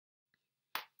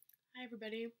Hi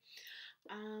everybody.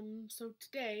 So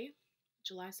today,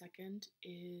 July 2nd,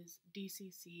 is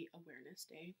DCC Awareness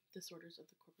Day, Disorders of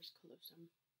the Corpus Callosum.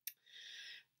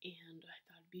 And I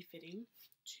thought it'd be fitting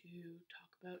to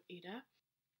talk about Ada.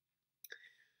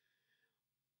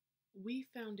 We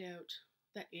found out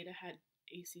that Ada had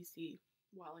ACC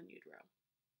while in utero.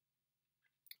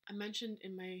 I mentioned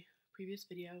in my previous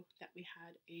video that we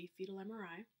had a fetal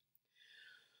MRI.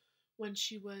 When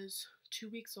she was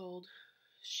 2 weeks old,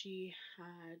 she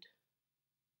had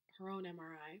her own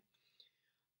MRI.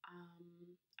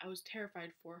 I was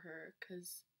terrified for her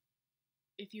because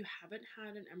if you haven't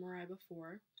had an MRI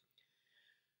before,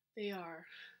 they are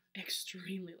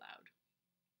extremely loud.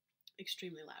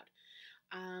 Extremely loud.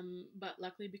 But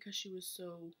luckily, because she was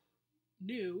so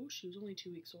new, she was only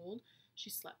 2 weeks old, she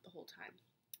slept the whole time.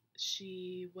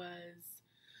 She was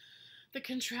the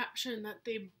contraption that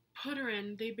they put her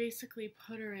in. They basically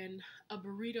put her in a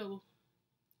burrito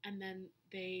and then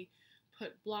they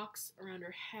put blocks around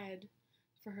her head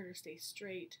for her to stay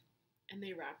straight, and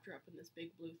they wrapped her up in this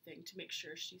big blue thing to make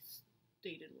sure she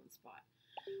stayed in one spot.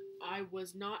 I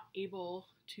was not able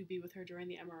to be with her during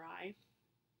the MRI,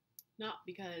 not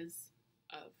because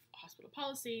of hospital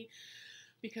policy,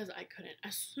 because I couldn't.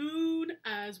 As soon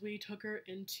as we took her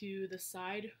into the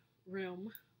side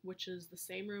room, which is the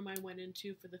same room I went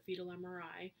into for the fetal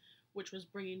MRI, which was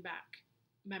bringing back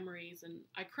memories, and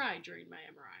I cried during my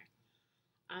MRI.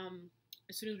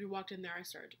 As soon as we walked in there, I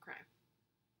started to cry.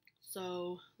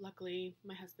 So luckily,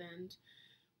 my husband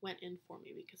went in for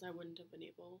me because I wouldn't have been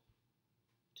able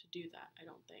to do that, I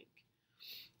don't think.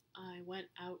 I went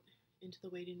out into the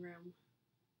waiting room,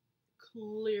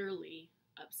 clearly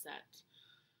upset.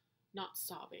 Not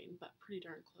sobbing, but pretty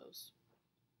darn close.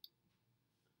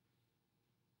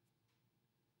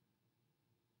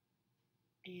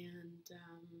 And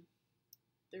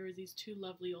there were these two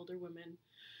lovely older women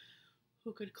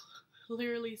who could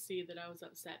clearly see that I was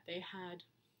upset. They had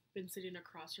been sitting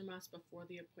across from us before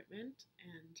the appointment,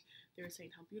 and they were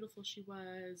saying how beautiful she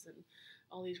was and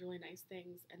all these really nice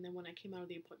things. And then when I came out of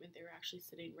the appointment, they were actually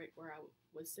sitting right where I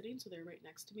was sitting, so they were right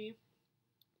next to me.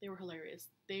 They were hilarious.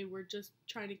 They were just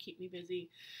trying to keep me busy,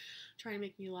 trying to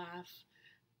make me laugh.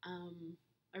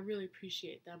 I really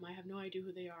appreciate them. I have no idea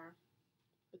who they are,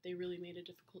 but they really made a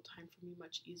difficult time for me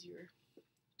much easier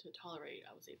to tolerate.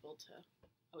 I was able to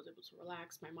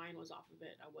relax. My mind was off of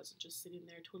it. I wasn't just sitting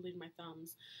there twiddling my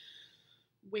thumbs,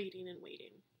 waiting and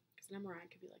waiting, because an MRI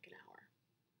could be like an hour.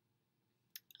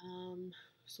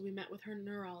 So we met with her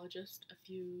neurologist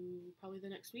probably the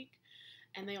next week,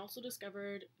 and they also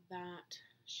discovered that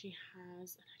she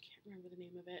has, and I can't remember the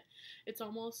name of it.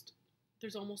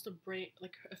 There's almost a brain,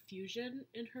 like a fusion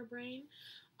in her brain.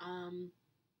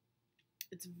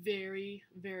 It's very,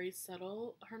 very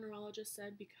subtle, her neurologist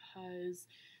said, because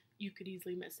you could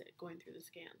easily miss it going through the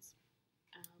scans.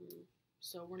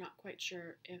 So we're not quite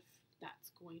sure if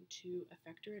that's going to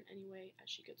affect her in any way as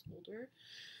she gets older.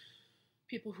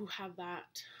 People who have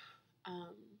that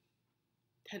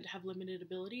tend to have limited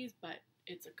abilities, but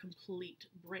it's a complete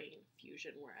brain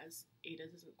fusion, whereas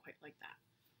Ada's isn't quite like that.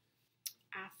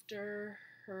 After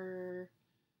her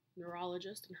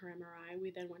neurologist and her MRI,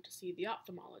 we then went to see the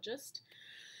ophthalmologist.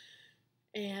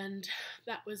 And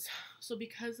that was, so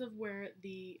because of where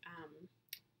the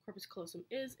corpus callosum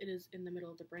is, it is in the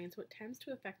middle of the brain, so it tends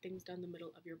to affect things down the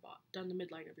middle of your down the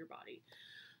midline of your body.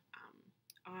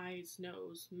 Eyes,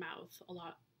 nose, mouth. A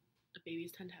lot of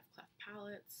babies tend to have cleft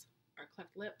palates or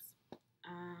cleft lips,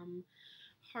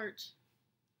 heart,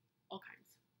 all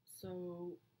kinds.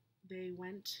 So they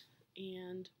went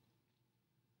and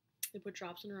they put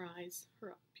drops in her eyes.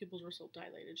 Her pupils were so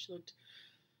dilated. She looked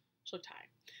high.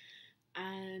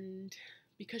 And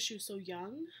because she was so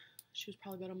young, she was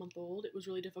probably about a month old, it was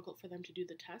really difficult for them to do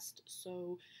the test.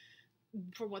 So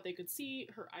from what they could see,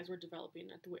 her eyes were developing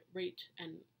at the rate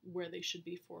and where they should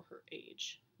be for her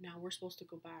age. Now we're supposed to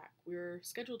go back. We're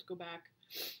scheduled to go back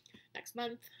next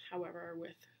month. However,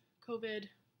 with COVID,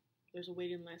 there's a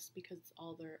waiting list because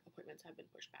all their appointments have been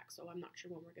pushed back. So I'm not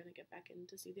sure when we're going to get back in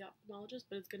to see the ophthalmologist,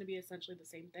 but it's going to be essentially the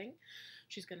same thing.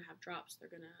 She's going to have drops. They're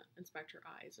going to inspect her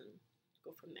eyes and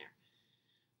go from there.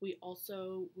 We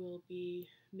also will be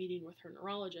meeting with her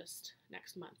neurologist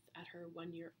next month at her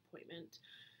 1-year appointment.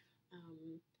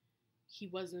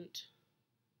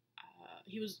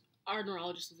 Our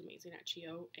neurologist is amazing at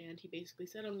CHEO, and he basically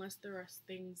said unless there are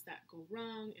things that go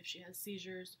wrong, if she has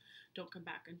seizures, don't come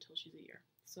back until she's a year.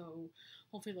 So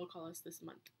hopefully they'll call us this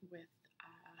month with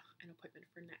an appointment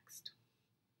for next.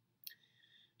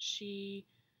 She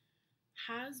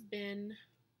has been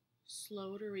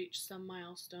slow to reach some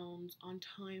milestones, on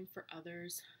time for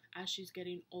others as she's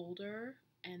getting older,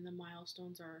 and the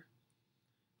milestones are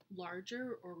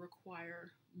larger or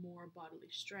require more bodily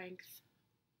strength.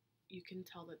 You can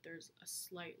tell that there's a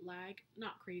slight lag.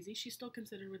 Not crazy. She's still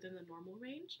considered within the normal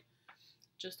range,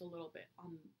 just a little bit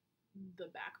on the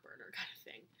back burner kind of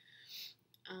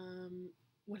thing.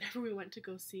 Whenever we went to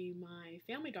go see my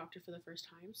family doctor for the first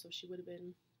time, so she would have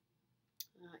been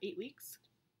 8 weeks,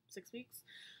 6 weeks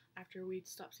after we'd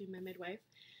stopped seeing my midwife,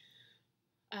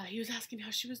 he was asking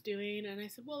how she was doing, and I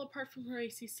said, well, apart from her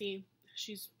ACC,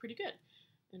 she's pretty good.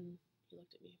 And he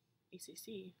looked at me,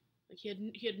 ACC? Like,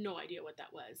 he had no idea what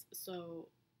that was. So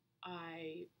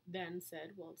I then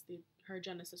said, well, it's her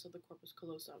agenesis of the corpus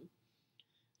callosum. And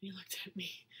he looked at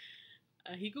me.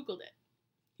 He Googled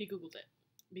it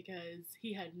because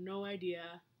he had no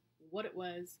idea what it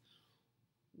was,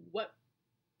 what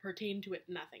pertained to it,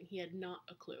 nothing. He had not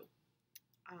a clue.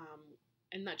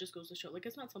 And that just goes to show, like,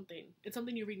 it's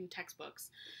something you read in textbooks,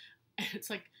 and it's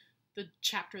like the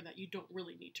chapter that you don't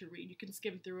really need to read. You can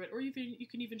skim through it, or you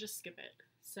can even just skip it.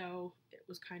 So it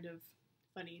was kind of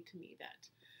funny to me that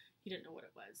he didn't know what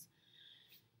it was.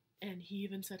 And he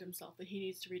even said himself that he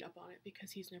needs to read up on it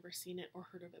because he's never seen it or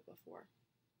heard of it before.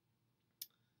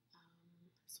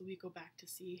 So we go back to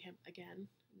see him again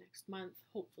next month,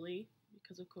 hopefully,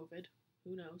 because of COVID.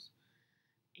 Who knows?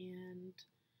 And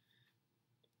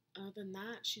other than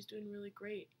that, she's doing really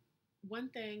great. One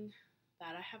thing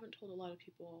that I haven't told a lot of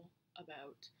people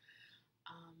about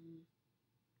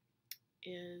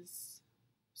is,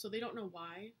 so they don't know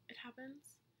why it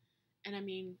happens. And I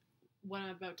mean, what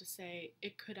I'm about to say,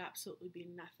 it could absolutely be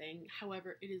nothing.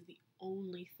 However, it is the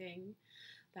only thing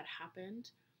that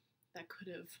happened that could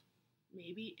have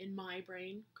maybe in my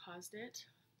brain caused it.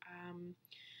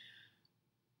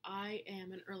 I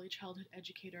am an early childhood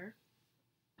educator,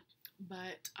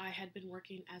 but I had been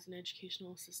working as an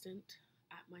educational assistant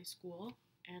at my school,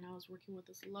 and I was working with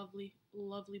this lovely,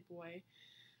 lovely boy.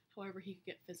 However, he could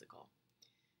get physical.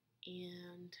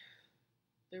 And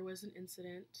there was an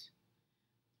incident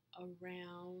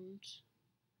around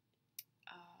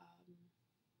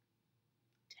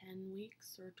 10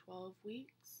 weeks or 12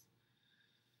 weeks.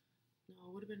 No,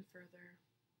 it would have been further.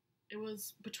 It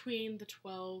was between the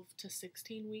 12 to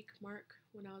 16 week mark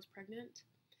when I was pregnant,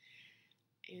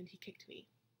 and he kicked me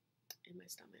in my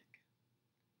stomach.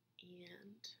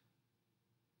 And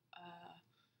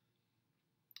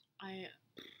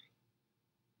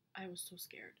I was so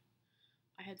scared.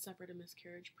 I had suffered a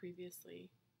miscarriage previously,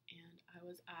 and I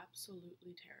was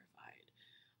absolutely terrified.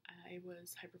 I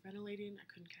was hyperventilating. I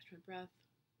couldn't catch my breath.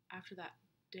 After that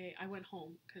day, I went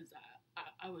home because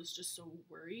I was just so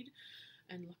worried.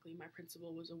 And luckily, my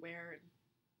principal was aware, and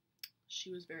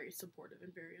she was very supportive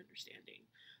and very understanding.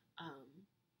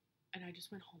 And I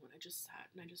just went home and I just sat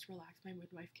and I just relaxed. My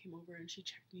midwife came over and she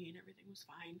checked me and everything was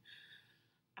fine.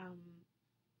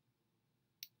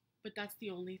 But that's the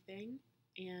only thing,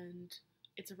 and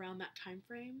it's around that time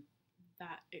frame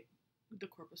that the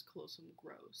corpus callosum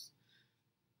grows.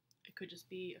 It could just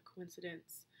be a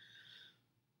coincidence.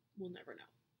 We'll never know.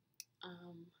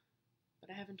 But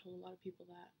I haven't told a lot of people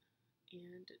that,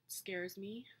 and it scares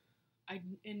me.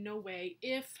 In no way,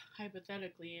 if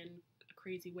hypothetically in a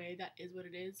crazy way that is what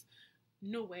it is,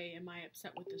 no way am I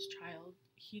upset with this child.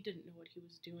 He didn't know what he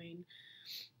was doing.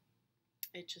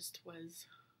 It just was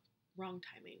wrong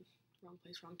timing, wrong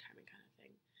place, wrong timing kind of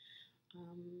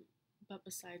thing. But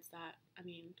besides that, I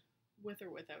mean, with or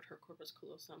without her corpus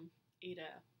callosum,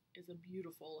 Ada is a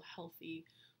beautiful, healthy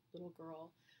little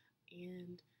girl,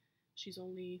 and she's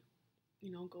only,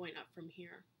 going up from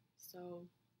here. So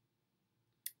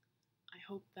I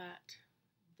hope that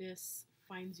this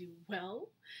finds you well,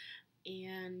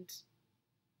 and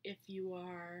if you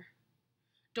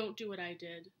don't do what I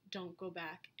did. Don't go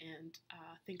back and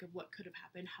think of what could have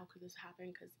happened. How could this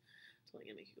happen? Because it's only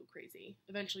going to make you go crazy.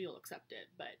 Eventually you'll accept it,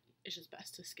 but it's just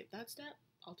best to skip that step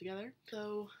altogether.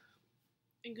 So,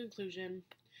 in conclusion,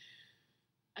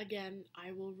 again,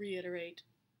 I will reiterate,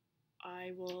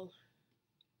 I will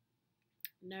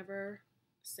never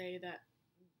say that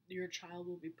your child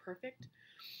will be perfect.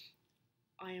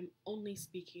 I am only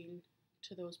speaking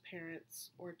to those parents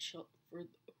or for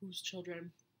whose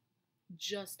children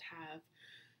just have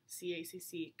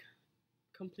CACC,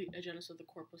 complete agenesis of the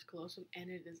corpus callosum, and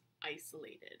it is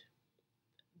isolated,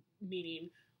 meaning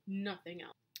nothing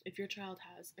else. If your child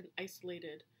has an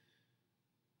isolated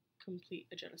complete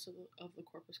agenesis of the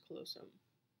corpus callosum,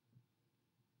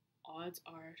 odds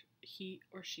are he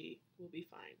or she will be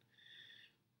fine.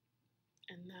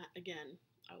 And that, again,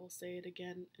 I will say it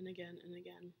again and again and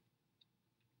again,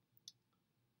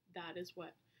 that is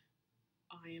what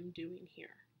I am doing here.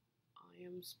 I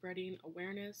am spreading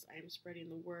awareness. I am spreading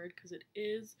the word because it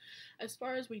is, as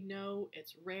far as we know,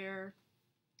 it's rare.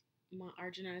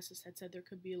 our geneticist had said there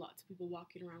could be lots of people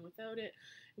walking around without it,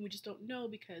 and we just don't know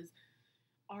because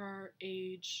our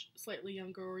age, slightly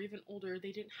younger or even older,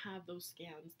 they didn't have those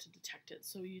scans to detect it,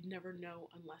 so you'd never know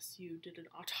unless you did an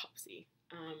autopsy.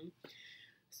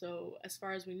 So as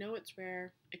far as we know, it's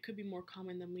rare. It could be more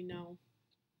common than we know,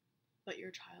 but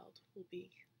your child will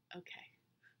be okay.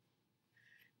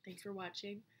 Thanks for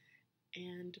watching,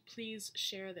 and please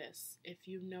share this if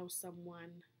you know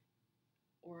someone,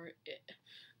 or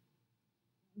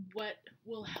what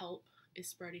will help is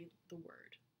spreading the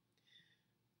word.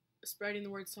 Spreading the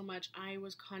word so much, I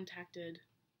was contacted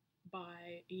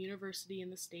by a university in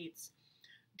the States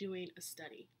doing a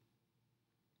study,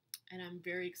 and I'm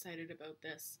very excited about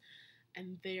this,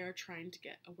 and they are trying to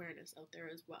get awareness out there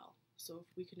as well. So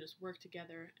if we can just work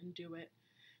together and do it,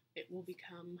 it will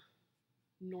become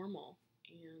normal,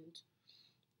 and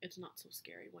it's not so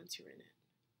scary once you're in it.